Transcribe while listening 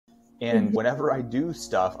And whenever I do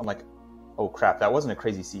stuff, I'm like, oh crap, that wasn't a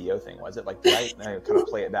crazy CEO thing, was it? Like, did I kind of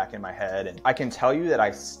play it back in my head? And I can tell you that I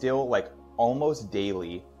still like almost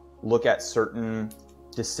daily look at certain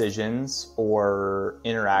decisions or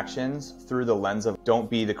interactions through the lens of don't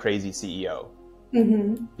be the crazy CEO.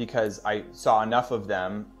 Because I saw enough of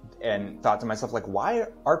them and thought to myself, like, why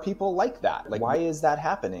are people like that? Like, why is that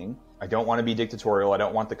happening? I don't want to be dictatorial. I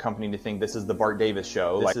don't want the company to think this is the Bart Davis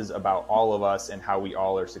show. This is about all of us and how we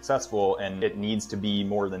all are successful, and it needs to be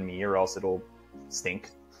more than me or else it'll stink.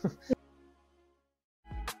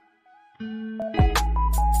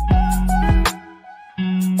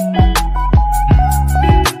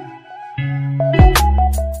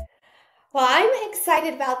 Well, I'm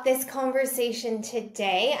excited about this conversation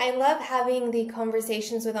today. I love having the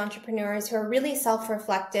conversations with entrepreneurs who are really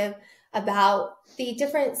self-reflective about the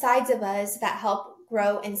different sides of us that help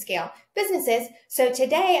grow and scale businesses. So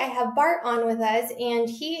today I have Bart on with us, and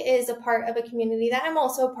he is a part of a community that I'm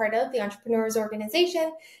also a part of, the Entrepreneurs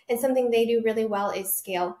Organization, and something they do really well is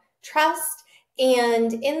scale trust.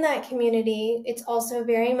 And in that community, it's also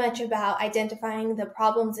very much about identifying the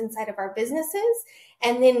problems inside of our businesses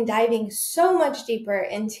and then diving so much deeper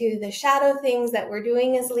into the shadow things that we're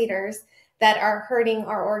doing as leaders that are hurting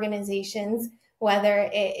our organizations, whether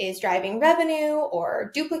it is driving revenue or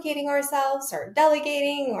duplicating ourselves or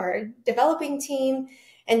delegating or developing team.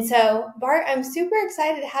 And so, Bart, I'm super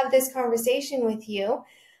excited to have this conversation with you.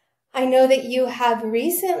 I know that you have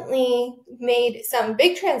recently made some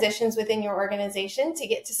big transitions within your organization to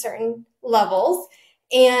get to certain levels.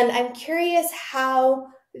 And I'm curious how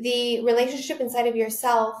the relationship inside of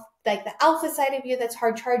yourself, like the alpha side of you that's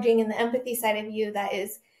hard charging and the empathy side of you that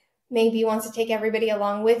is maybe wants to take everybody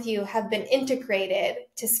along with you, have been integrated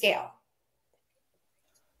to scale.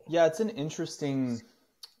 Yeah, it's an interesting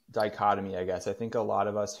dichotomy, I guess. I think a lot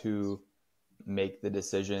of us who make the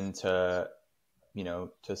decision to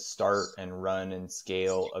start and run and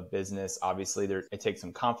scale a business, obviously it takes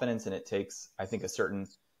some confidence, and it takes, I think, a certain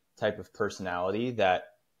type of personality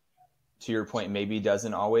that, to your point, maybe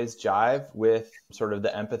doesn't always jive with sort of the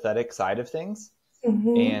empathetic side of things.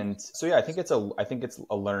 And so, yeah, I think it's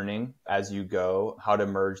a learning as you go, how to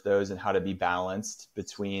merge those and how to be balanced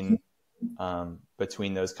between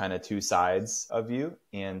those kind of two sides of you.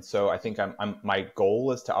 And so I think my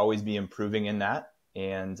goal is to always be improving in that.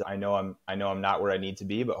 And I know I'm not where I need to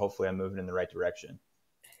be, but hopefully I'm moving in the right direction.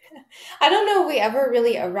 I don't know if we ever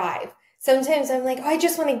really arrive. Sometimes I'm like, oh, I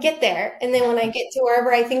just want to get there. And then when I get to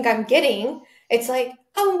wherever I think I'm getting, it's like,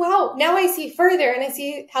 oh, wow, now I see further and I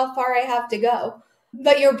see how far I have to go.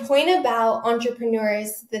 But your point about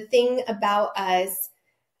entrepreneurs, the thing about us,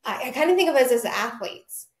 I kind of think of us as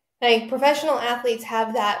athletes. Like professional athletes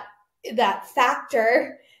have that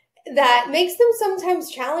factor that makes them sometimes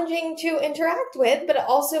challenging to interact with, but it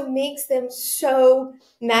also makes them so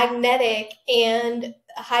magnetic and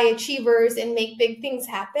high achievers and make big things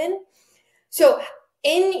happen. So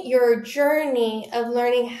in your journey of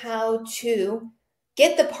learning how to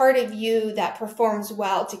get the part of you that performs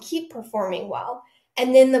well to keep performing well,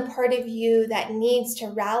 and then the part of you that needs to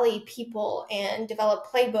rally people and develop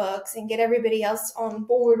playbooks and get everybody else on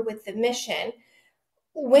board with the mission,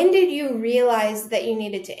 when did you realize that you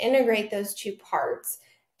needed to integrate those two parts?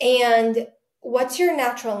 And what's your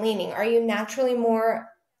natural leaning? Are you naturally more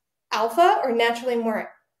alpha or naturally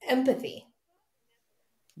more empathy?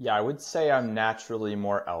 Yeah, I would say I'm naturally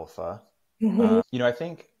more alpha. I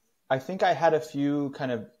think I had a few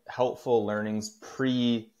kind of helpful learnings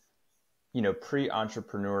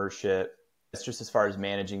pre-entrepreneurship. It's just as far as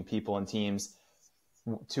managing people and teams,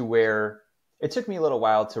 to where it took me a little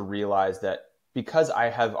while to realize that because I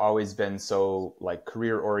have always been so like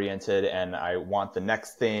career oriented and I want the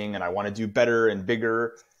next thing and I want to do better and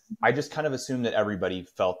bigger, I just kind of assumed that everybody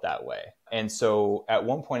felt that way. And so at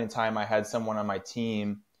one point in time, I had someone on my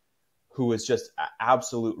team who was just an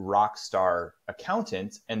absolute rock star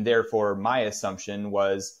accountant. And therefore my assumption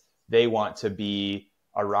was they want to be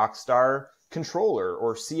a rock star controller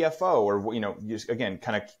or CFO or, just again,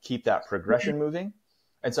 kind of keep that progression moving.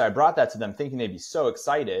 And so I brought that to them thinking they'd be so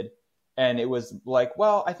excited. And it was like,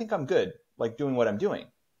 well, I think I'm good, like doing what I'm doing.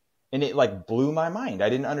 And it like blew my mind. I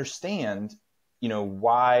didn't understand,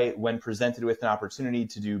 why when presented with an opportunity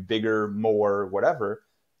to do bigger, more, whatever,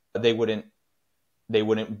 they wouldn't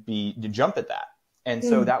jump at that. And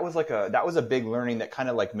so that was a big learning that kind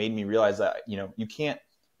of like made me realize that,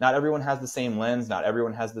 not everyone has the same lens. Not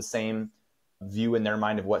everyone has the same view in their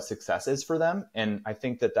mind of what success is for them. And I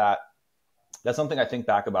think that's something I think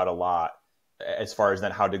back about a lot, as far as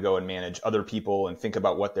then how to go and manage other people and think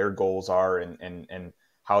about what their goals are and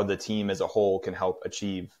how the team as a whole can help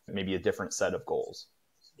achieve maybe a different set of goals.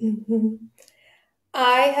 Mhm.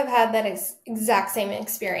 I have had that exact same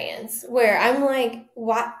experience where I'm like,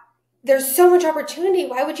 what? There's so much opportunity.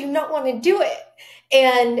 Why would you not want to do it?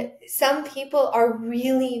 And some people are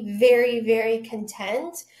really very, very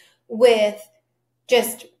content with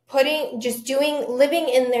just doing, living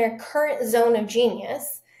in their current zone of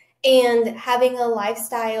genius and having a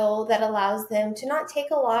lifestyle that allows them to not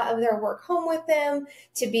take a lot of their work home with them,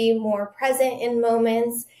 to be more present in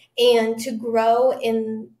moments, and to grow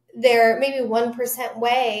in their maybe 1%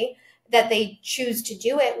 way that they choose to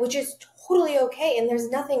do it, which is totally okay. And there's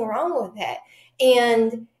nothing wrong with it.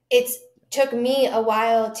 And it's took me a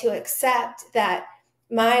while to accept that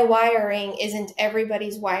my wiring isn't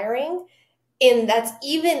everybody's wiring, and that's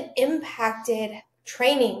even impacted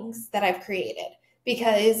trainings that I've created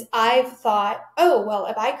because I've thought, oh, well,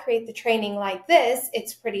 if I create the training like this,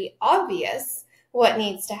 it's pretty obvious what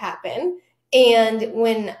needs to happen. And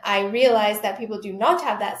when I realize that people do not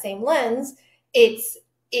have that same lens,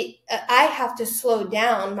 I have to slow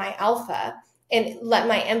down my alpha and let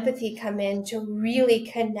my empathy come in to really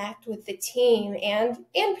connect with the team and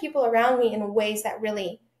people around me in ways that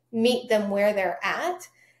really meet them where they're at.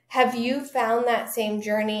 Have you found that same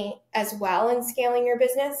journey as well in scaling your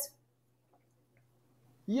business?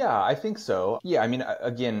 Yeah, I think so. Yeah, I mean,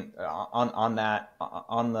 again, on that,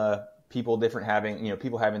 on the people different having,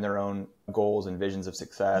 people having their own goals and visions of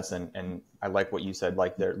success, and I like what you said,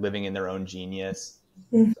 like they're living in their own genius.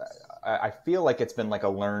 Mm. I feel like it's been like a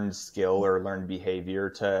learned skill or learned behavior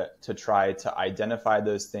to try to identify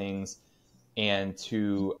those things and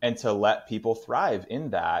to let people thrive in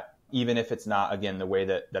that, even if it's not, again, the way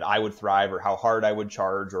that I would thrive or how hard I would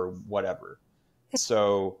charge or whatever.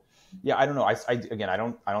 So yeah, I don't know. Again, I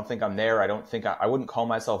don't think I'm there. I don't think I wouldn't call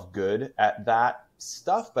myself good at that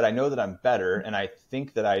stuff, but I know that I'm better. And I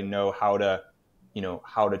think that I know how to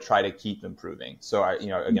try to keep improving. So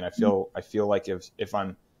again, I feel like if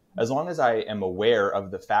I'm, as long as I am aware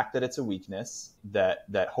of the fact that it's a weakness,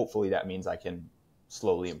 that hopefully that means I can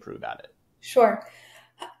slowly improve at it. Sure.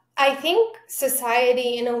 I think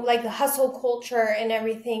society, like the hustle culture and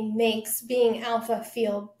everything makes being alpha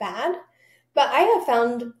feel bad. But I have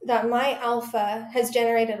found that my alpha has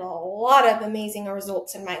generated a lot of amazing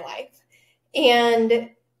results in my life. And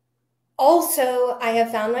also, I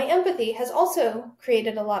have found my empathy has also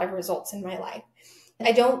created a lot of results in my life.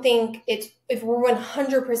 I don't think if we're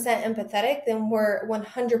 100% empathetic, then we're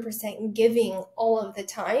 100% giving all of the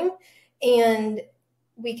time, and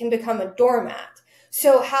we can become a doormat.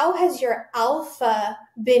 So, how has your alpha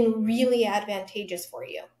been really advantageous for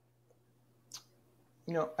you?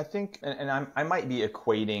 I think, and I might be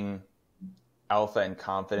equating alpha and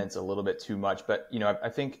confidence a little bit too much, but I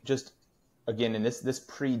think just again, and this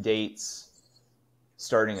predates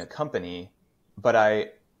starting a company, but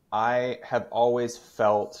I have always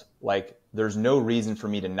felt like there's no reason for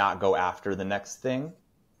me to not go after the next thing.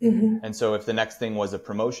 Mm-hmm. And so if the next thing was a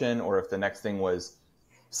promotion, or if the next thing was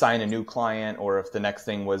sign a new client, or if the next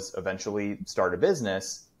thing was eventually start a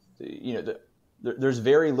business, there's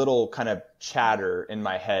very little kind of chatter in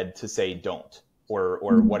my head to say don't, or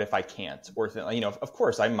what if I can't, or of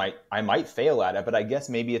course I might fail at it, but I guess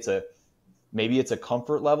maybe it's a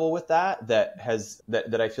comfort level with that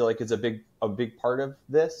I feel like is a big part of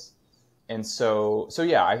this. And so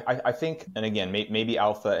yeah, I think, and again, maybe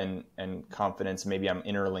alpha and confidence, maybe I'm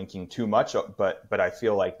interlinking too much, but I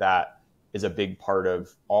feel like that is a big part of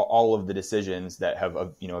all of the decisions that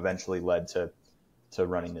have eventually led to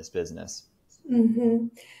running this business. Mm-hmm.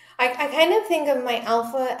 I kind of think of my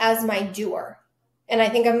alpha as my doer, and I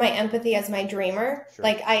think of my empathy as my dreamer. Sure.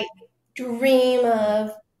 Like I dream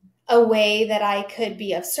of a way that I could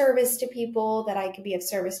be of service to people, that I could be of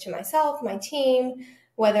service to myself, my team,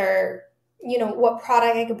 whether, what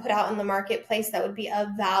product I could put out in the marketplace that would be of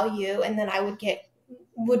value, and then I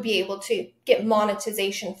would be able to get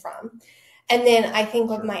monetization from. And then I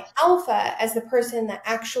think of my alpha as the person that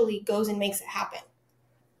actually goes and makes it happen.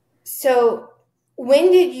 So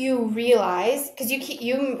when did you realize, because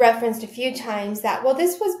you referenced a few times that, well,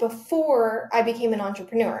 this was before I became an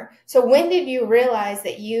entrepreneur. So when did you realize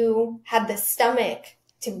that you had the stomach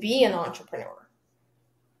to be an entrepreneur?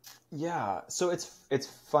 Yeah, so it's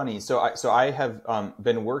funny. So I have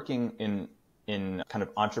been working in kind of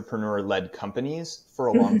entrepreneur-led companies for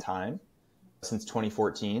a long time, since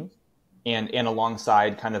 2014. And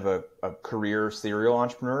alongside kind of a career serial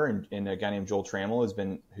entrepreneur and a guy named Joel Trammell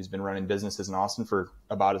who's been running businesses in Austin for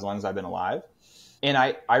about as long as I've been alive. And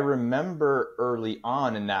I remember early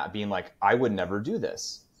on in that being like, I would never do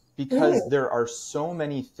this because there are so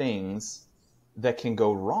many things that can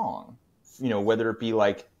go wrong, whether it be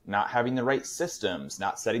like not having the right systems,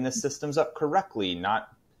 not setting the systems up correctly,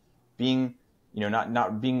 not being,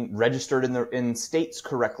 not being registered in states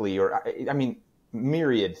correctly, or I mean,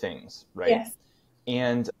 myriad things, right?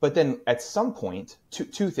 Yes. But then at some point,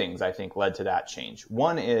 two things I think led to that change.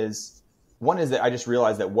 One is that I just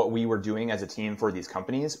realized that what we were doing as a team for these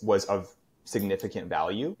companies was of significant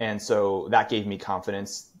value. And so that gave me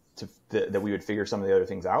confidence that we would figure some of the other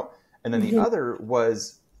things out. And then the other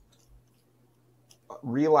was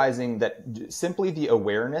realizing that simply the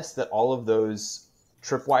awareness that all of those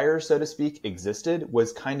tripwires, so to speak, existed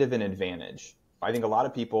was kind of an advantage. I think a lot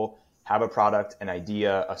of people have a product, an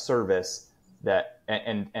idea, a service that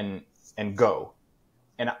and go.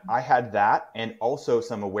 And I had that, and also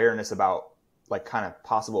some awareness about like kind of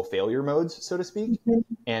possible failure modes, so to speak.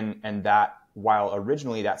 And that, while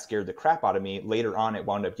originally that scared the crap out of me, later on it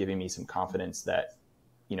wound up giving me some confidence that,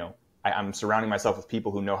 I'm surrounding myself with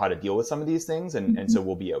people who know how to deal with some of these things, and so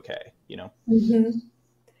we'll be okay,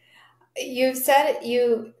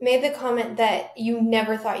 You made the comment that you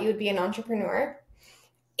never thought you would be an entrepreneur.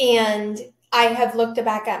 And I have looked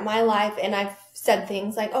back at my life and I've said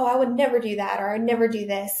things like, oh, I would never do that, or I'd never do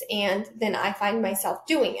this. And then I find myself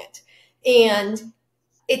doing it. And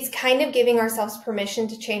it's kind of giving ourselves permission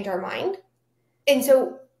to change our mind. And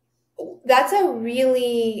so that's a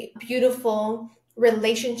really beautiful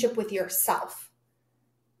relationship with yourself,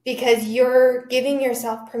 because you're giving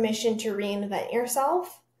yourself permission to reinvent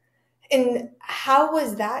yourself. And how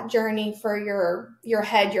was that journey for your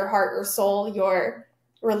head, your heart, your soul, your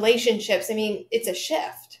relationships? I mean, it's a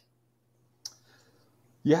shift.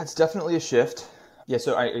 Yeah, it's definitely a shift. Yeah,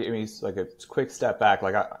 so I mean, it's like a quick step back.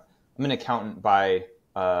 Like I'm an accountant by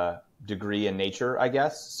degree in nature, I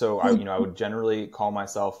guess. So I would generally call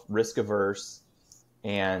myself risk averse.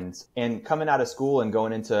 And coming out of school and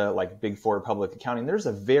going into like Big Four public accounting, there's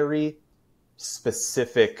a very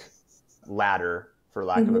specific ladder, for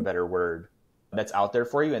lack of a better word, that's out there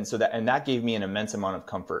for you. And so that gave me an immense amount of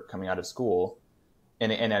comfort coming out of school.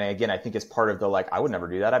 And again, I think it's part of the, like, I would never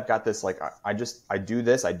do that. I've got this, like, I do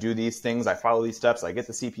this, I do these things, I follow these steps, I get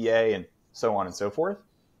the CPA, and so on and so forth.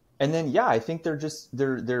 And then, yeah, I think they're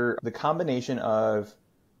the combination of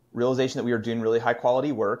realization that we were doing really high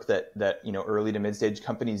quality work that early to mid stage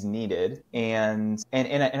companies needed. And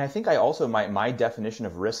I think I also, my definition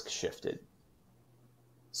of risk shifted.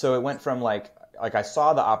 So it went from like I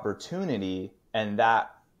saw the opportunity, and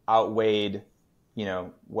that outweighed,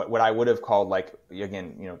 what I would have called, like,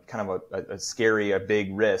 again, kind of a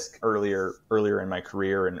big risk earlier in my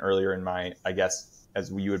career and earlier in my, I guess,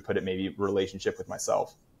 as you would put it, maybe relationship with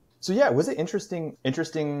myself. So yeah, was it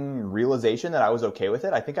interesting realization that I was okay with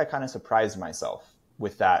it? I think I kind of surprised myself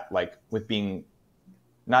with that, like with being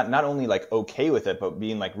not only like okay with it, but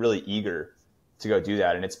being like really eager to go do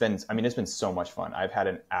that. And it's been so much fun. I've had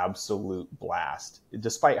an absolute blast,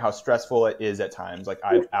 despite how stressful it is at times. Like,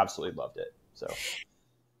 I've absolutely loved it. So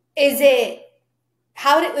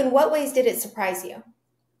in what ways did it surprise you?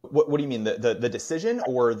 What do you mean? The decision,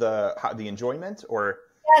 or the enjoyment, or?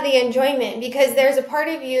 Yeah, the enjoyment, because there's a part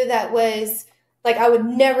of you that was like, I would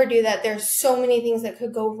never do that. There's so many things that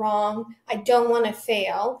could go wrong. I don't want to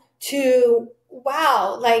fail, to,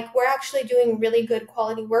 wow, like, we're actually doing really good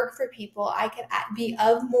quality work for people. I could be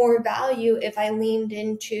of more value if I leaned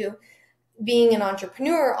into being an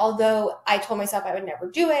entrepreneur, although I told myself I would never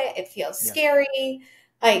do it. It feels scary.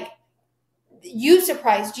 Like, you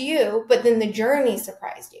surprised you, but then the journey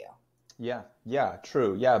surprised you. Yeah,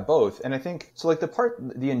 true. Yeah, both. And I think, so like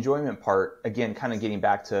the enjoyment part, again, kind of getting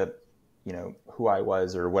back to, who I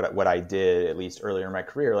was, or what I did, at least earlier in my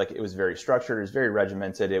career, like, it was very structured, it was very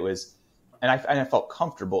regimented. It was, and I felt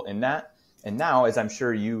comfortable in that. And now, as I'm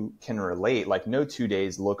sure you can relate, like, no 2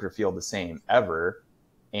 days look or feel the same ever.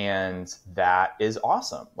 And that is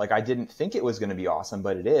awesome. Like, I didn't think it was going to be awesome,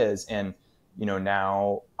 but it is. And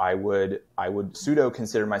now I would pseudo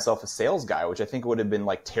consider myself a sales guy, which I think would have been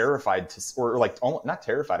like terrified to, or like, almost, not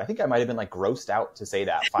terrified. I think I might have been like grossed out to say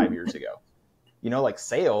that 5 years ago. Like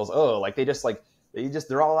sales, like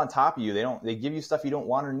they're all on top of you. They give you stuff you don't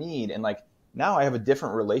want or need. And like, now I have a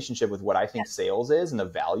different relationship with what I think sales is and the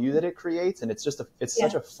value that it creates. And it's just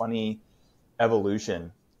such a funny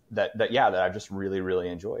evolution that I've just really, really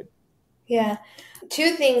enjoyed. Yeah.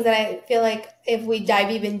 Two things that I feel like, if we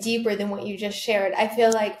dive even deeper than what you just shared, I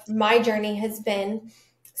feel like my journey has been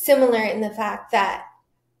similar in the fact that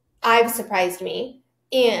I've surprised me.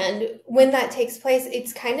 And when that takes place,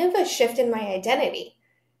 it's kind of a shift in my identity,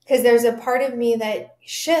 because there's a part of me that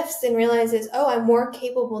shifts and realizes, oh, I'm more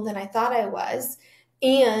capable than I thought I was.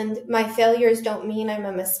 And my failures don't mean I'm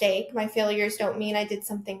a mistake. My failures don't mean I did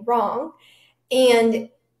something wrong. And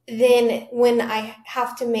then when I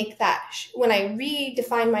have to make that, when I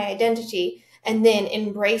redefine my identity, and then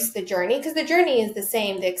embrace the journey, because the journey is the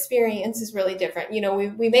same. The experience is really different. You know,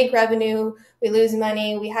 we make revenue, we lose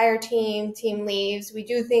money, we hire team leaves, we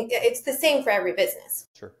do things. It's the same for every business.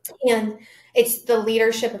 Sure. And it's the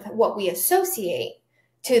leadership of what we associate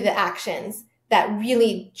to the actions that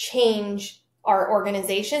really change our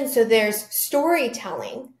organization. So there's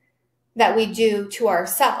storytelling that we do to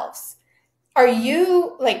ourselves. Are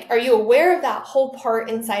you aware of that whole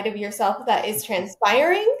part inside of yourself that is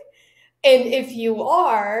transpiring? And if you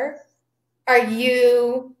are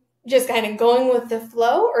you just kind of going with the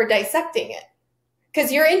flow or dissecting it?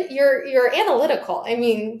 Because you're analytical, I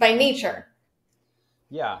mean, by nature.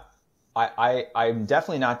 Yeah, I'm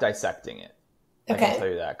definitely not dissecting it. Okay. I can tell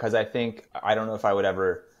you that, because I don't know if I would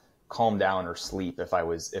ever calm down or sleep if I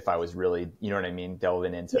was really, you know what I mean,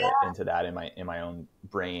 delving into that in my own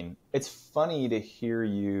brain. It's funny to hear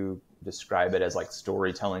you describe it as like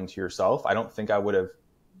storytelling to yourself. I don't think I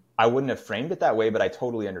wouldn't have framed it that way, but I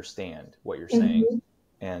totally understand what you're saying.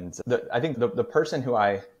 Mm-hmm. And I think the person who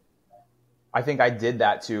I think I did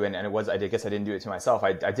that to, and it was, I guess I didn't do it to myself.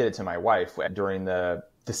 I did it to my wife during the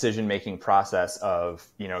decision-making process of,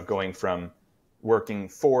 you know, going from working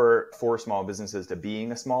for small businesses to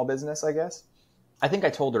being a small business, I guess. I think I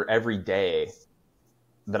told her every day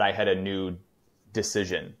that I had a new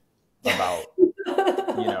decision about,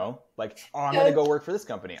 you know, like, oh, I'm going to go work for this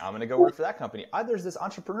company. I'm going to go work for that company. There's this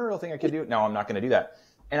entrepreneurial thing I could do. No, I'm not going to do that.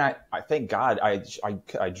 And I thank God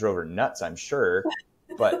I drove her nuts, I'm sure.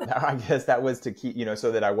 But I guess that was to keep, you know,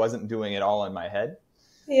 so that I wasn't doing it all in my head.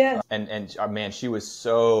 Yeah. And man, she was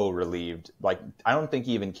so relieved. Like, I don't think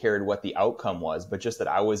he even cared what the outcome was, but just that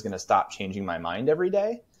I was going to stop changing my mind every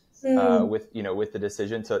day with the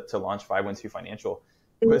decision to launch 512 Financial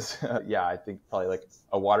was, I think probably like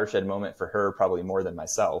a watershed moment for her, probably more than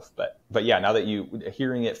myself. But yeah, now that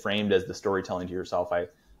hearing it framed as the storytelling to yourself, I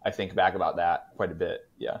think back about that quite a bit.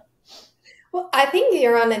 Yeah. Well, I think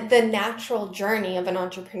you're on the natural journey of an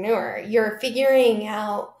entrepreneur. You're figuring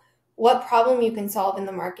out what problem you can solve in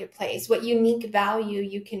the marketplace, what unique value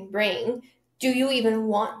you can bring. Do you even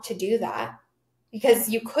want to do that? Because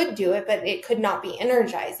you could do it, but it could not be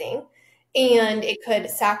energizing. And it could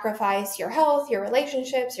sacrifice your health, your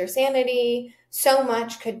relationships, your sanity. So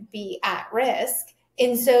much could be at risk.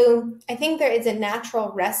 And so I think there is a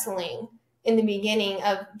natural wrestling in the beginning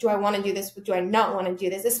of, do I want to do this? Do I not want to do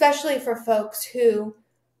this? Especially for folks who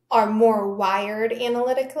are more wired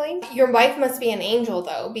analytically. Your wife must be an angel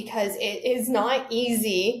though, because it is not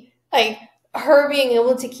easy. Like, her being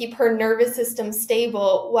able to keep her nervous system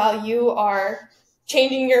stable while you are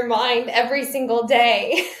changing your mind every single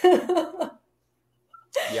day.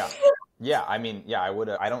 Yeah. I mean, yeah,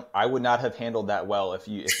 I would not have handled that well if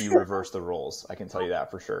you reverse the roles. I can tell you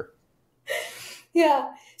that for sure.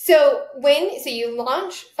 Yeah. So you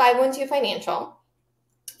launch 512 Financial,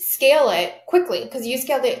 scale it quickly, because you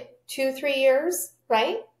scaled it 2-3 years,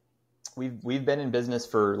 right? We've been in business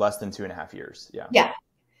for less than 2.5 years. Yeah. Yeah.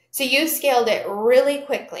 So you scaled it really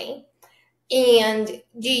quickly. And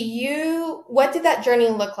what did that journey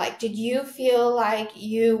look like? Did you feel like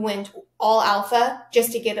you went all alpha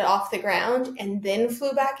just to get it off the ground and then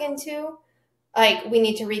flew back into, like, we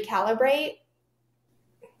need to recalibrate?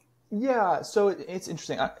 Yeah, so it's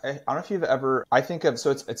interesting. I don't know if you've ever, I think of,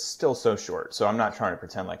 so it's still so short, so I'm not trying to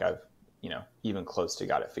pretend like I've, even close to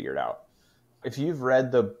got it figured out. If you've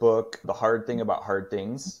read the book, The Hard Thing About Hard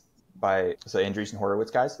Things by Andreessen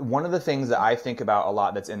Horowitz guys, one of the things that I think about a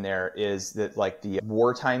lot that's in there is that, like, the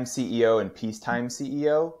wartime CEO and peacetime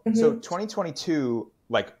CEO. Mm-hmm. So 2022,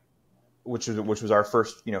 like, which was our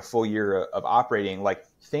first, full year of operating, like,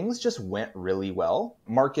 things just went really well.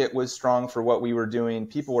 Market was strong for what we were doing.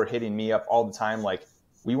 People were hitting me up all the time. Like,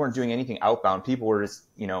 we weren't doing anything outbound. People were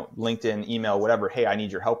just, LinkedIn, email, whatever. Hey, I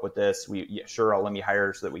need your help with this. Sure, I'll let me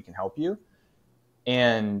hire so that we can help you.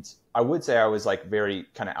 And I would say I was, like, very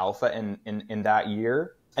kind of alpha in that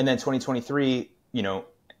year. And then 2023,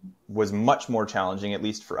 was much more challenging, at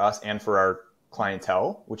least for us and for our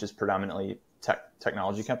clientele, which is predominantly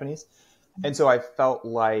technology companies. And so I felt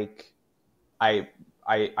like I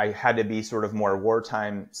had to be sort of more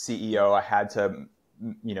wartime CEO. I had to,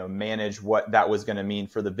 manage what that was going to mean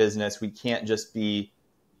for the business. We can't just be,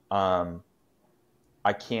 I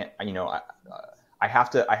have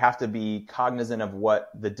to be cognizant of what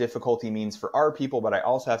the difficulty means for our people, but I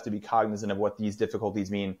also have to be cognizant of what these difficulties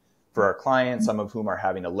mean for our clients, some of whom are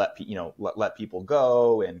having to let people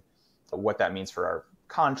go, and what that means for our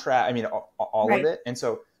contract. I mean, all right. Of it. And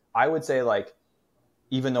so I would say, like,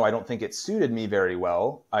 even though I don't think it suited me very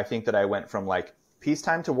well, I think that I went from, like,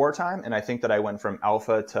 peacetime to wartime. And I think that I went from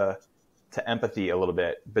alpha to empathy a little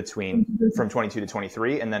bit from 22 to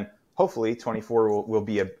 23. And then hopefully 24 will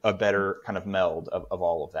be a better kind of meld of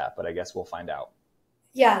all of that, but I guess we'll find out.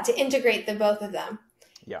 Yeah, to integrate the both of them.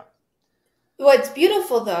 Yeah. What's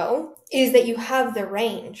beautiful though is that you have the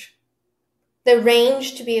range. The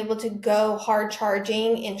range to be able to go hard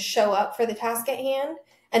charging and show up for the task at hand,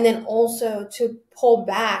 and then also to pull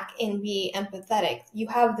back and be empathetic. You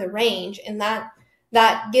have the range, and that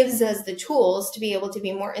gives us the tools to be able to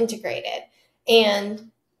be more integrated.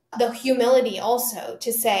 And the humility also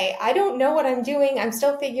to say, I don't know what I'm doing. I'm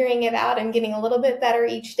still figuring it out. I'm getting a little bit better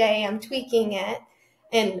each day. I'm tweaking it.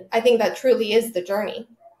 And I think that truly is the journey.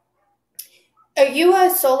 Are you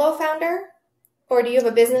a solo founder or do you have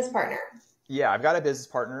a business partner? Yeah, I've got a business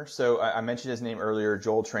partner. So I mentioned his name earlier,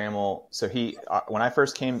 Joel Trammell. So he, when I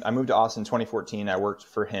first came, I moved to Austin in 2014. I worked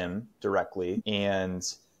for him directly, and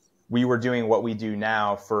we were doing what we do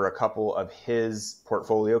now for a couple of his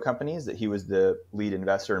portfolio companies that he was the lead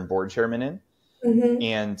investor and board chairman in.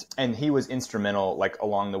 Mm-hmm. And he was instrumental, like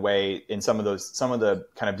along the way in some of the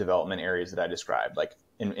kind of development areas that I described. Like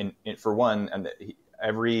in for one, and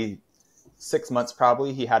every 6 months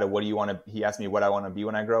probably he had he asked me what I want to be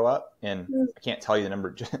when I grow up, and I can't tell you the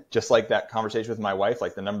number, just like that conversation with my wife,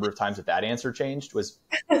 like the number of times that answer changed was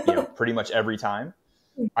pretty much every time.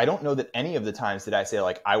 I don't know that any of the times did I say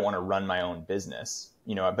like I want to run my own business,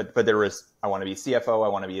 but there was, I want to be a CFO, I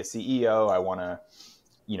want to be a CEO, I want to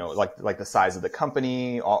like the size of the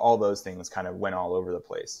company, all those things kind of went all over the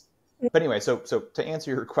place. But anyway, so to answer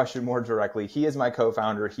your question more directly, he is my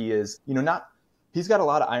co-founder. He is he's got a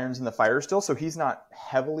lot of irons in the fire still, so he's not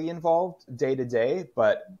heavily involved day to day,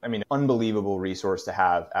 but I mean, unbelievable resource to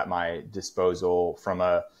have at my disposal from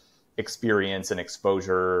a experience and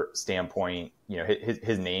exposure standpoint.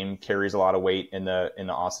 His name carries a lot of weight in the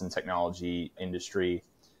Austin technology industry.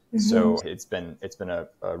 Mm-hmm. So it's been a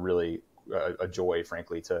really a joy,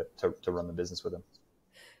 frankly, to run the business with him.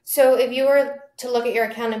 So if you were to look at your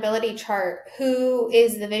accountability chart, who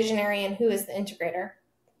is the visionary and who is the integrator?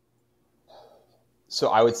 So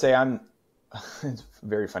I would say it's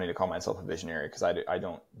very funny to call myself a visionary because I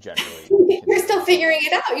don't generally. You're still figuring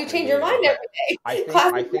it out. You change your mind every day.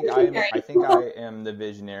 I think I am the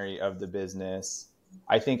visionary of the business.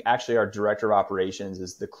 I think actually our director of operations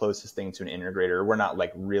is the closest thing to an integrator. We're not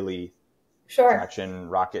like really traction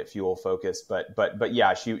rocket fuel focused, but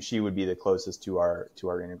yeah, she would be the closest to our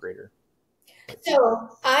integrator. So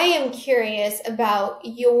I am curious about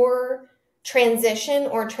your transition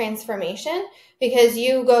or transformation, because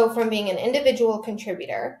you go from being an individual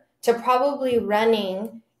contributor to probably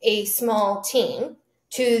running a small team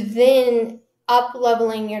to then up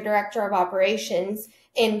leveling your director of operations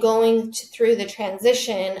and going through the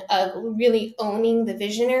transition of really owning the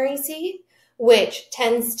visionary seat, which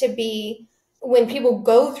tends to be when people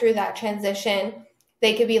go through that transition,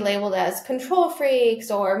 they could be labeled as control freaks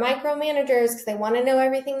or micromanagers because they want to know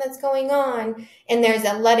everything that's going on. And there's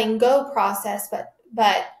a letting go process,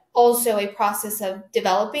 but also a process of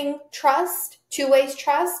developing trust, two-way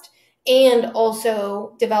trust, and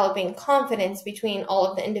also developing confidence between all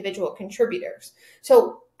of the individual contributors.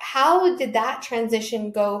 So how did that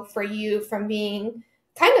transition go for you from being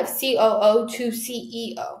kind of COO to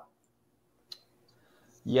CEO?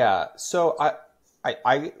 Yeah, so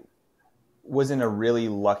I was in a really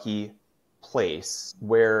lucky place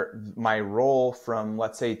where my role from,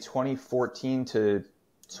 let's say, 2014 to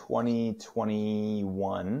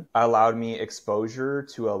 2021 allowed me exposure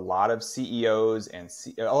to a lot of CEOs and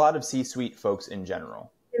a lot of C-suite folks in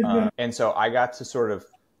general. Mm-hmm. And so I got to sort of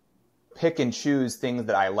pick and choose things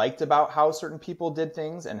that I liked about how certain people did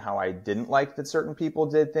things and how I didn't like that certain people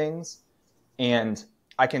did things. And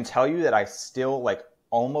I can tell you that I still, like,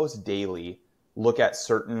 almost daily look at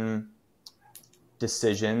certain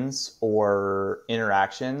decisions or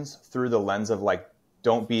interactions through the lens of like,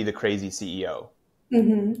 don't be the crazy CEO.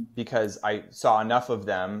 Mm-hmm. Because I saw enough of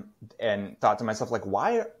them and thought to myself, like,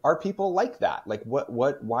 why are people like that? Like,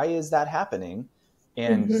 why is that happening?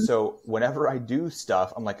 And mm-hmm. so whenever I do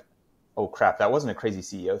stuff, I'm like, oh crap, that wasn't a crazy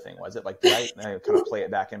CEO thing, was it? Like, did I kind of play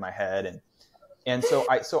it back in my head? And so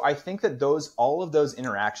I think that all of those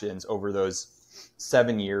interactions over those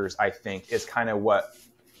 7 years, I think, is kind of what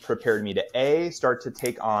prepared me to start to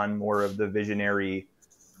take on more of the visionary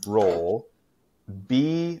role,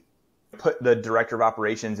 B, put the director of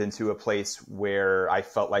operations into a place where I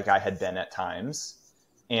felt like I had been at times,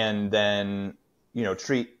 and then,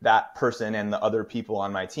 treat that person and the other people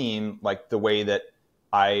on my team like the way that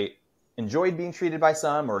I enjoyed being treated by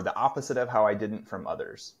some, or the opposite of how I didn't from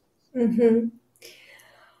others. Mm-hmm.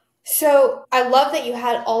 So I love that you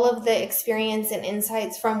had all of the experience and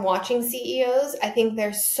insights from watching CEOs. I think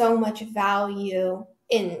there's so much value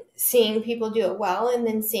in seeing people do it well and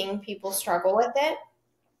then seeing people struggle with it.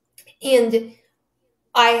 And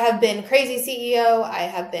I have been crazy CEO. I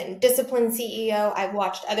have been disciplined CEO. I've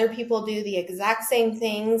watched other people do the exact same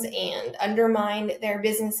things and undermine their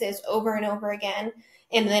businesses over and over again,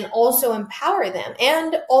 and then also empower them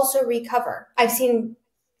and also recover. I've seen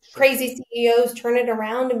crazy CEOs turn it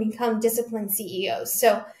around and become disciplined CEOs.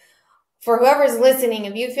 So for whoever's listening,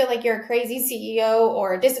 if you feel like you're a crazy CEO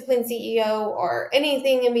or a disciplined CEO or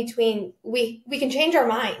anything in between, we can change our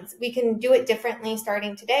minds. We can do it differently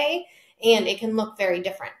starting today, and it can look very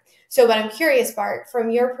different. So, but I'm curious, Bart,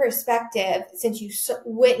 from your perspective, since you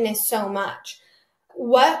witnessed so much,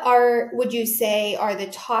 would you say are the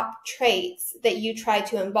top traits that you try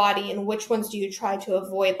to embody, and which ones do you try to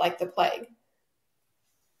avoid like the plague?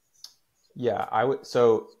 Yeah, I would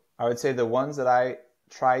say the ones that I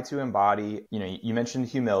try to embody, you mentioned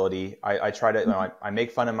humility. I try to, I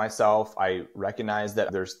make fun of myself. I recognize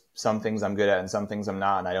that there's some things I'm good at and some things I'm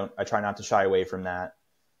not. And I try not to shy away from that.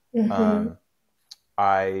 Mm-hmm.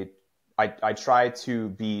 I try to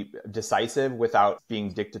be decisive without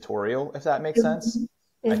being dictatorial, if that makes sense.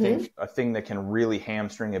 Mm-hmm. I think a thing that can really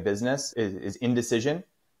hamstring a business is indecision.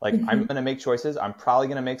 Like, mm-hmm. I'm going to make choices. I'm probably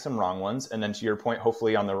going to make some wrong ones. And then to your point,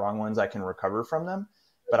 hopefully on the wrong ones, I can recover from them.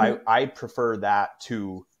 But mm-hmm. I prefer that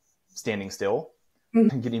to standing still.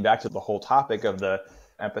 Mm-hmm. Getting back to the whole topic of the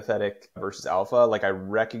empathetic versus alpha, like I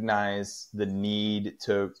recognize the need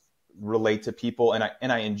to relate to people, and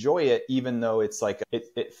I enjoy it, even though it's like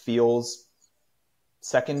it feels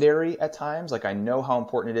secondary at times. Like I know how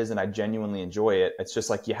important it is and I genuinely enjoy it. It's just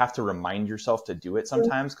like you have to remind yourself to do it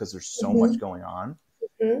sometimes because there's so mm-hmm. much going on.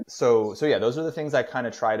 Mm-hmm. So yeah, those are the things I kind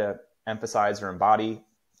of try to emphasize or embody.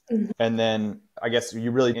 Mm-hmm. And then I guess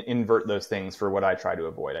you really invert those things for what I try to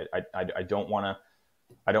avoid. I don't want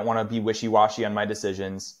to be wishy-washy on my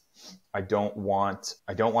decisions. I don't want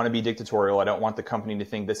to be dictatorial. I don't want the company to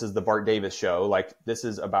think this is the Bart Davis show. Like, this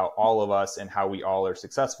is about all of us and how we all are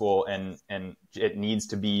successful, and it needs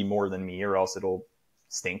to be more than me or else it'll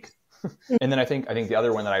stink. And then I think the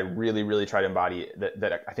other one that I really, really try to embody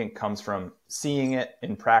that I think comes from seeing it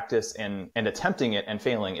in practice and attempting it and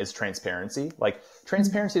failing is transparency. Like,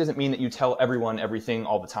 transparency doesn't mean that you tell everyone everything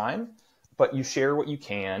all the time, but you share what you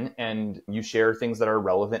can and you share things that are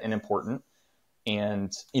relevant and important,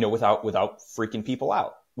 and without freaking people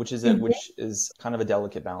out, which is mm-hmm. which is kind of a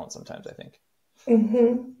delicate balance sometimes, I think.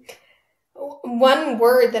 Mm-hmm. One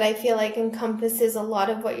word that I feel like encompasses a lot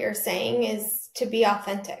of what you're saying is to be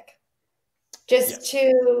authentic. Just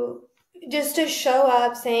to show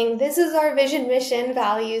up saying, this is our vision, mission,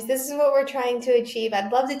 values. This is what we're trying to achieve.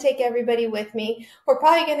 I'd love to take everybody with me. We're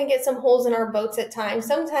probably going to get some holes in our boats at times.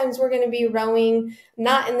 Sometimes we're going to be rowing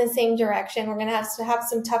not in the same direction. We're going to have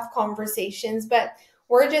some tough conversations, but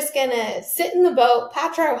we're just going to sit in the boat,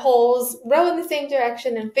 patch our holes, row in the same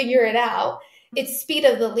direction, and figure it out. It's speed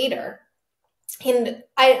of the leader. And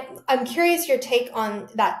I'm curious your take on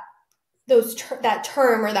that. That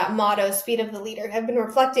term or that motto, speed of the leader. I've been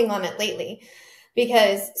reflecting on it lately,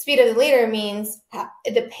 because speed of the leader means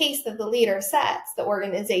the pace that the leader sets, the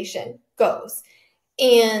organization goes.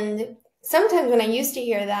 And sometimes when I used to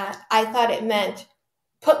hear that, I thought it meant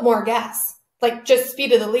put more gas, like just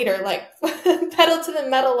speed of the leader, like pedal to the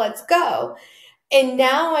metal, let's go. And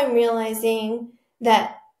now I'm realizing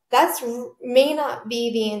that may not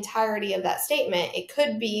be the entirety of that statement. It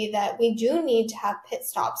could be that we do need to have pit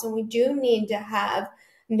stops, and we do need to have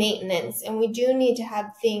maintenance, and we do need to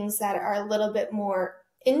have things that are a little bit more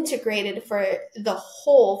integrated for the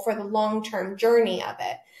whole, for the long-term journey of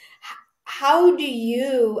it. How do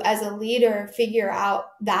you, as a leader, figure out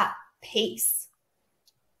that pace?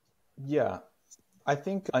 Yeah, I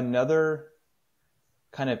think another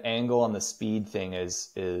kind of angle on the speed thing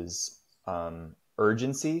is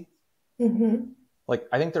urgency. Mm-hmm. Like,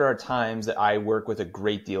 I think there are times that I work with a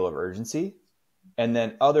great deal of urgency, and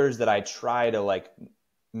then others that I try to like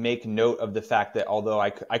make note of the fact that although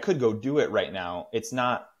I could go do it right now, it's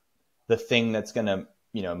not the thing that's going to,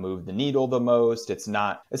 move the needle the most. I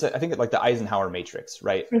think it's like the Eisenhower matrix,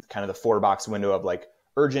 right? Mm-hmm. Kind of the 4-box window of like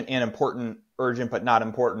urgent and important, urgent but not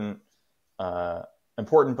important,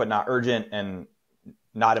 important but not urgent, and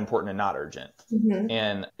not important and not urgent. Mm-hmm.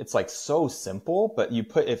 And it's like so simple, but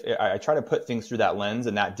I try to put things through that lens,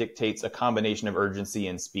 and that dictates a combination of urgency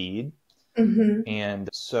and speed. Mm-hmm. And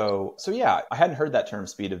so yeah, I hadn't heard that term,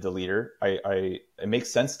 speed of the leader. It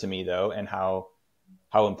makes sense to me though, and how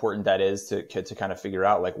important that is to kind of figure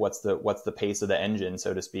out like what's the pace of the engine,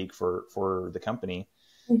 so to speak, for the company.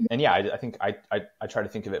 Mm-hmm. And yeah, I think I try to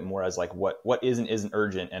think of it more as like what is and isn't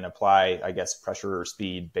urgent, and apply, I guess, pressure or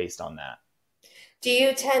speed based on that. Do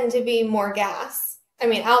you tend to be more gas I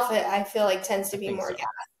mean, alpha, I feel like tends to I be think more so. gas.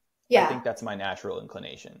 I Yeah. think that's my natural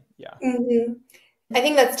inclination. Yeah. Hmm. I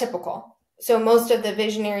think that's typical. So most of the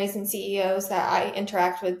visionaries and CEOs that I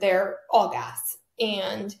interact with, they're all gas.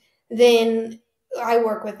 And then I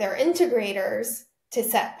work with their integrators to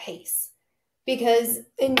set pace. Because,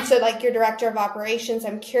 and so like your director of operations,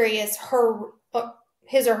 I'm curious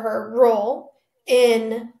his or her role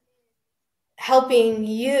in helping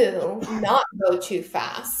you not go too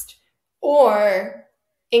fast or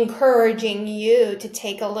encouraging you to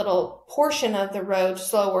take a little portion of the road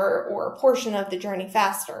slower or a portion of the journey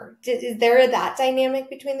faster. Is there that dynamic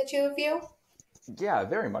between the two of you? Yeah,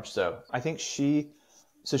 very much so. I think she's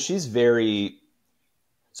very,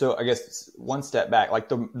 so I guess one step back, like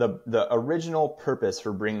the original purpose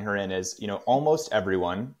for bringing her in is, almost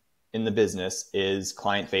everyone in the business is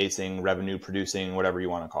client facing, revenue producing, whatever you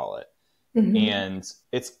want to call it. Mm-hmm. And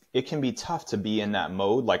it can be tough to be in that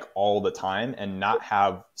mode like all the time and not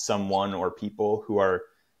have someone or people who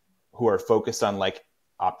are focused on like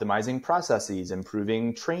optimizing processes,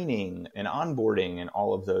 improving training and onboarding and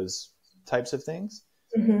all of those types of things.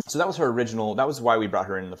 Mm-hmm. So that was why we brought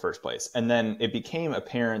her in the first place. And then it became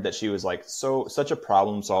apparent that she was like such a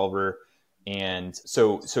problem solver. And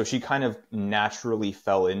so she kind of naturally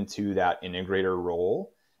fell into that integrator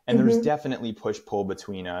role. And there's Mm-hmm. definitely push-pull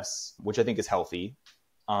between us, which I think is healthy,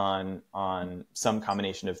 on some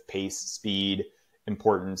combination of pace, speed,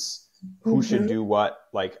 importance, who should do what.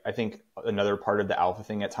 Like, I think another part of the alpha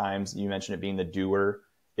thing at times, you mentioned it being the doer,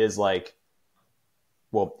 is like,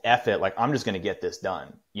 well, F it, like, I'm just going to get this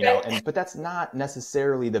done, but that's not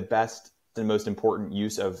necessarily the best and most important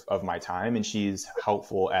use of my time. And she's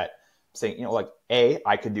helpful at saying, like, A,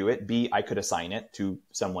 I could do it. B, I could assign it to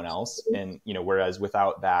someone else. And, whereas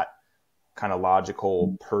without that kind of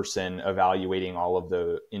logical person evaluating all of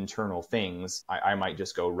the internal things, I might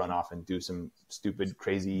just go run off and do some stupid,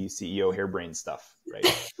 crazy CEO harebrained stuff,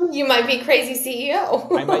 right? You might be crazy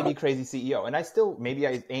CEO. I might be crazy CEO, and maybe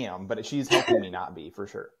I am, but she's helping me not be, for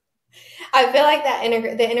sure. I feel like that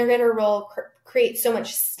the integrator role creates so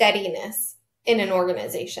much steadiness in an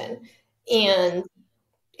organization, and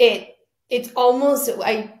it's almost,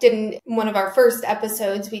 one of our first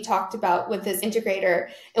episodes we talked about with this integrator,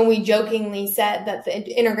 and we jokingly said that the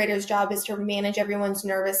integrator's job is to manage everyone's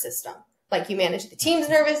nervous system. Like, you manage the team's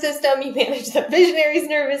nervous system, you manage the visionary's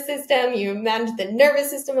nervous system, you manage the nervous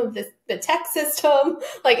system of the tech system.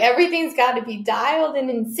 Like, everything's got to be dialed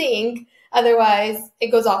in sync. Otherwise,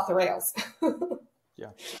 it goes off the rails.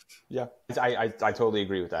 Yeah. I totally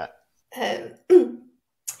agree with that.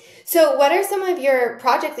 So what are some of your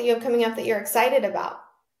projects that you have coming up that you're excited about?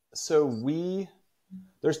 So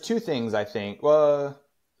there's two things, I think.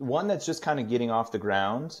 One that's just kind of getting off the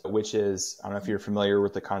ground, which is, I don't know if you're familiar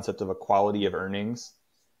with the concept of equality of earnings.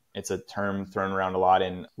 It's a term thrown around a lot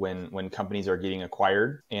when companies are getting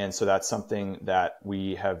acquired. And so that's something that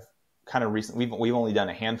we have kind of recently, we've only done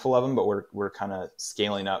a handful of them, but we're kind of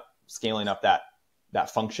scaling up that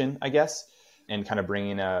function, I guess, and kind of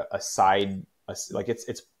bringing a side, like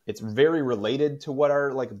it's very related to what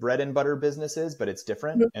our like bread and butter business is, but it's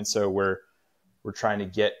different. And so we're trying to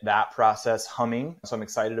get that process humming. So I'm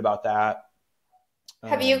excited about that.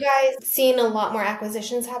 Have you guys seen a lot more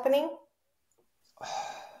acquisitions happening?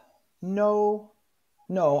 No.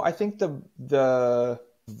 I think the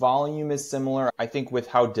volume is similar. I think with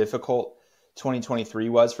how difficult 2023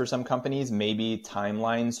 was for some companies, maybe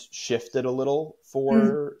timelines shifted a little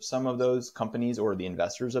for some of those companies or the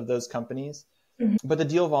investors of those companies. But the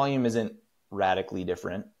deal volume isn't radically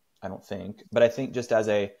different, I don't think. But I think just as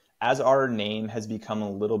our name has become a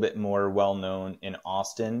little bit more well-known in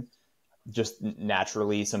Austin, just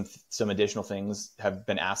naturally some additional things have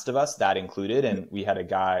been asked of us, that included. And we have a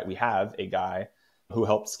guy who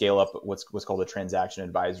helped scale up what's called a transaction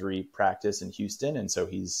advisory practice in Houston. And so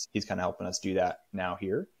he's kind of helping us do that now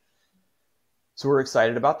here. So we're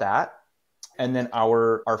excited about that. And then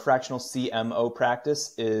our fractional CMO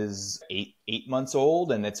practice is eight months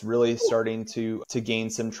old, and it's really starting to gain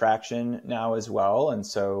some traction now as well. And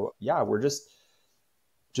so, yeah, we're just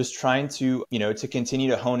trying to, to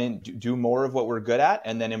continue to hone in, do more of what we're good at,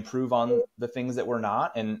 and then improve on the things that we're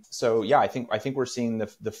not. And so, yeah, I think we're seeing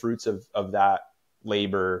the fruits of that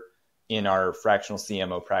labor in our fractional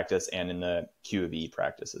CMO practice and in the Q of E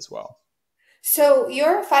practice as well. So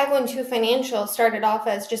your 512 Financial started off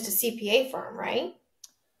as just a CPA firm, right?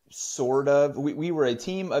 Sort of. We were a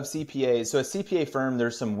team of CPAs. So a CPA firm,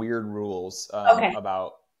 there's some weird rules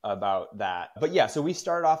about that. But yeah, so we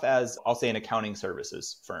started off as, I'll say, an accounting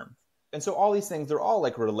services firm. And so all these things, they're all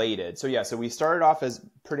like related. So yeah, so we started off as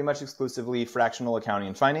pretty much exclusively fractional accounting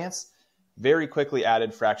and finance, very quickly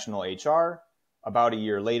added fractional HR, about a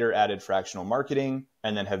year later, added fractional marketing,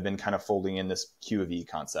 and then have been kind of folding in this Q of E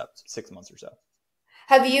concept 6 months or so.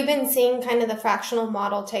 Have you been seeing kind of the fractional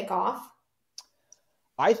model take off?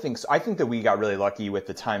 I think so. I think that we got really lucky with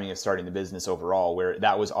the timing of starting the business overall, where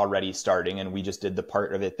that was already starting and we just did the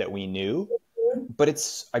part of it that we knew. But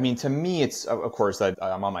it's, I mean, to me, it's, of course,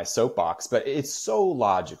 I'm on my soapbox, but it's so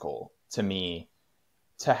logical to me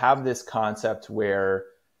to have this concept where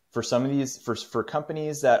for some of these, for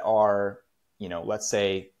companies that are, you know, let's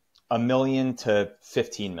say $1 million to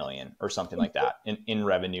 15 million or something like that in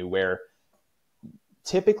revenue, where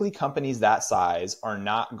typically companies that size are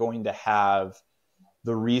not going to have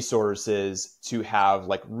the resources to have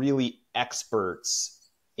like really experts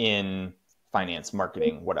in finance,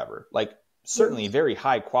 marketing, whatever. Like certainly very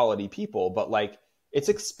high quality people, but like it's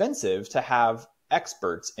expensive to have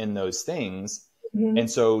experts in those things. Mm-hmm. And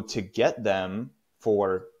so to get them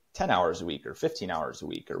for 10 hours a week or 15 hours a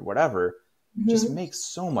week or whatever, just makes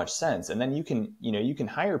so much sense. And then you can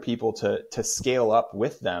hire people to scale up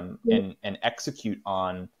with them and execute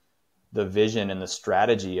on the vision and the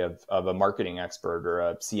strategy of a marketing expert or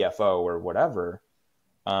a CFO or whatever.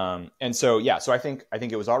 And so, yeah, so I think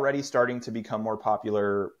it was already starting to become more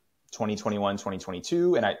popular 2021,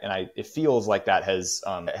 2022. And it feels like that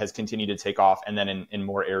has continued to take off, and then in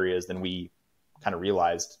more areas than we kind of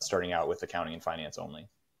realized starting out with accounting and finance only.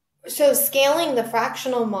 So scaling the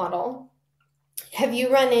fractional model, have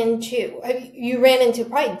you ran into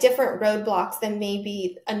probably different roadblocks than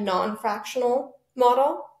maybe a non-fractional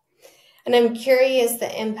model? And I'm curious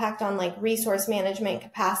the impact on like resource management,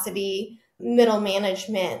 capacity, middle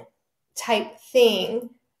management type thing.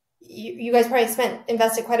 You guys probably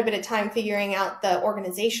invested quite a bit of time figuring out the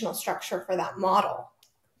organizational structure for that model.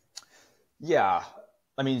 Yeah.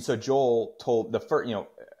 I mean, so Joel told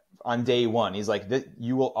on day one, he's like,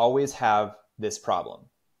 you will always have this problem.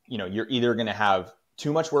 You know, you're either going to have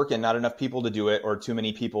too much work and not enough people to do it, or too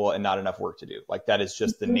many people and not enough work to do. Like that is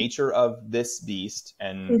just the nature of this beast.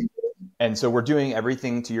 And so we're doing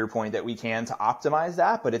everything, to your point, that we can to optimize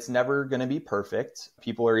that, but it's never going to be perfect.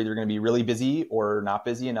 People are either going to be really busy or not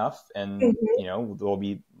busy enough. And, you know, there'll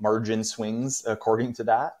be margin swings according to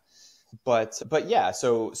that. But yeah,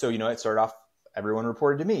 so, you know, it started off, everyone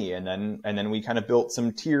reported to me. And then we kind of built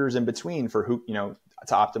some tiers in between for who, you know,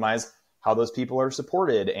 to optimize how those people are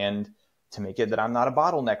supported and to make it that I'm not a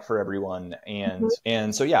bottleneck for everyone.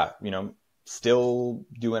 And so, yeah, you know, still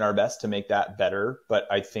doing our best to make that better. But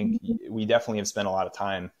I think we definitely have spent a lot of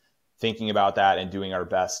time thinking about that and doing our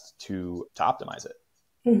best to optimize it.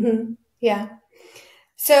 Mm-hmm. Yeah.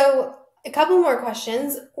 So a couple more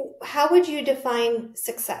questions. How would you define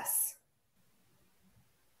success?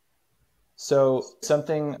 So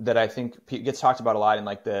something that I think gets talked about a lot in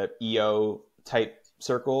like the EO type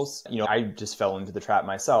circles, you know, I just fell into the trap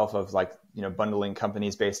myself of like, you know, bundling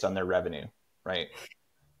companies based on their revenue, right?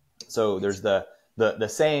 So there's the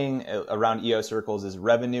saying around EO circles is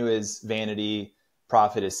revenue is vanity,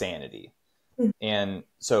 profit is sanity. And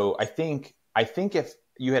so I think if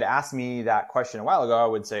you had asked me that question a while ago, I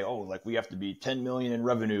would say, oh, like we have to be 10 million in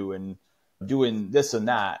revenue and doing this and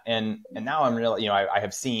that. And now I'm real, you know, I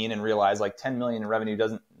have seen and realized like 10 million in revenue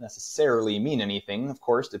doesn't necessarily mean anything, of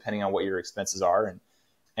course, depending on what your expenses are.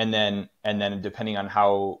 And then depending on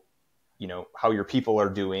how, you know, how your people are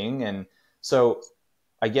doing. And so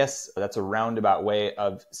I guess that's a roundabout way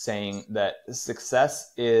of saying that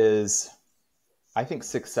success is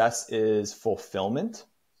fulfillment.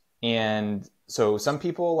 And so some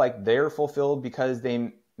people, like, they're fulfilled because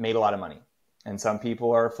they made a lot of money. And some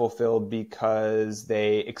people are fulfilled because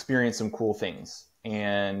they experience some cool things.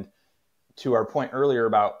 And to our point earlier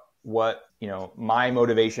about what, you know, my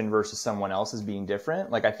motivation versus someone else's being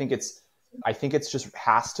different, like I think it's just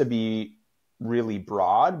has to be really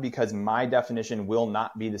broad, because my definition will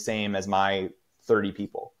not be the same as my 30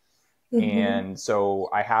 people. And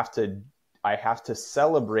so I have to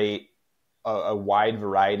celebrate a wide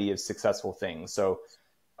variety of successful things. So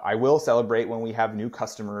I will celebrate when we have new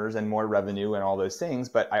customers and more revenue and all those things,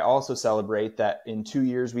 but I also celebrate that in 2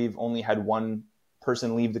 years we've only had one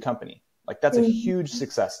person leave the company. Like that's a huge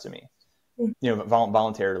success to me. You know,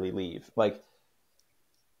 voluntarily leave. Like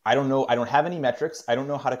I don't know. I don't have any metrics. I don't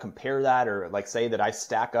know how to compare that or like say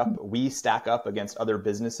that we stack up against other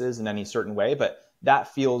businesses in any certain way, but that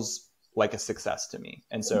feels like a success to me.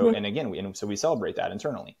 And so, and again, we celebrate that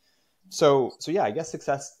internally. So yeah, I guess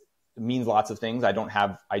success means lots of things. I don't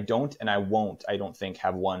and I won't, I don't think,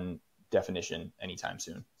 have one definition anytime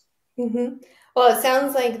soon. Well, it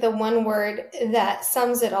sounds like the one word that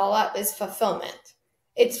sums it all up is fulfillment.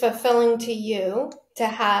 It's fulfilling to you to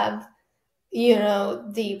have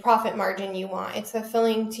the profit margin you want. It's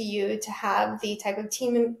fulfilling to you to have the type of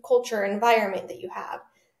team and culture environment that you have.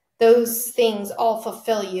 Those things all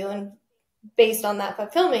fulfill you. And based on that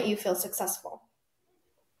fulfillment, you feel successful.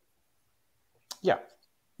 Yeah.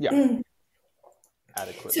 Yeah. Mm.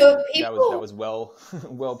 Adequately. So that people, was well,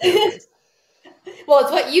 well paraphrased. well,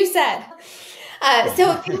 it's what you said.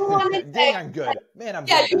 So if people wanted Dang, I'm good. Man, I'm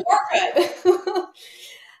yeah, good you are good.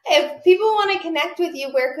 If people want to connect with you,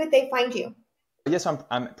 where could they find you? Yes,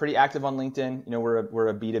 I'm pretty active on LinkedIn. We're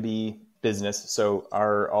a B2B business, so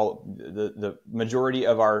the majority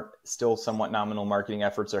of our still somewhat nominal marketing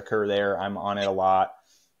efforts occur there. I'm on it a lot.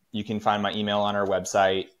 You can find my email on our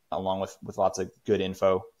website along with lots of good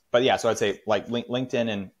info. But yeah, so I'd say like LinkedIn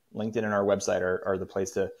and our website are the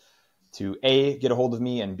place to A, get a hold of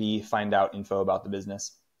me, and B, find out info about the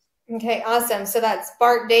business. Okay, awesome. So that's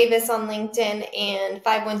Bart Davis on LinkedIn and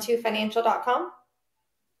 512financial.com.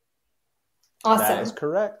 That is Awesome.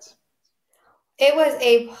 correct. It was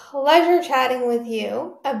a pleasure chatting with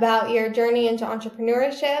you about your journey into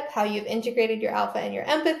entrepreneurship, how you've integrated your alpha and your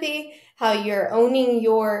empathy, how you're owning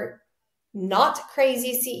your not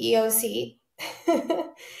crazy CEO seat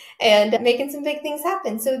and making some big things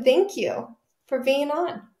happen. So thank you for being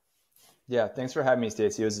on. Yeah, thanks for having me,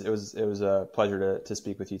 Staci. It was a pleasure to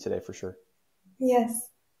speak with you today for sure. Yes.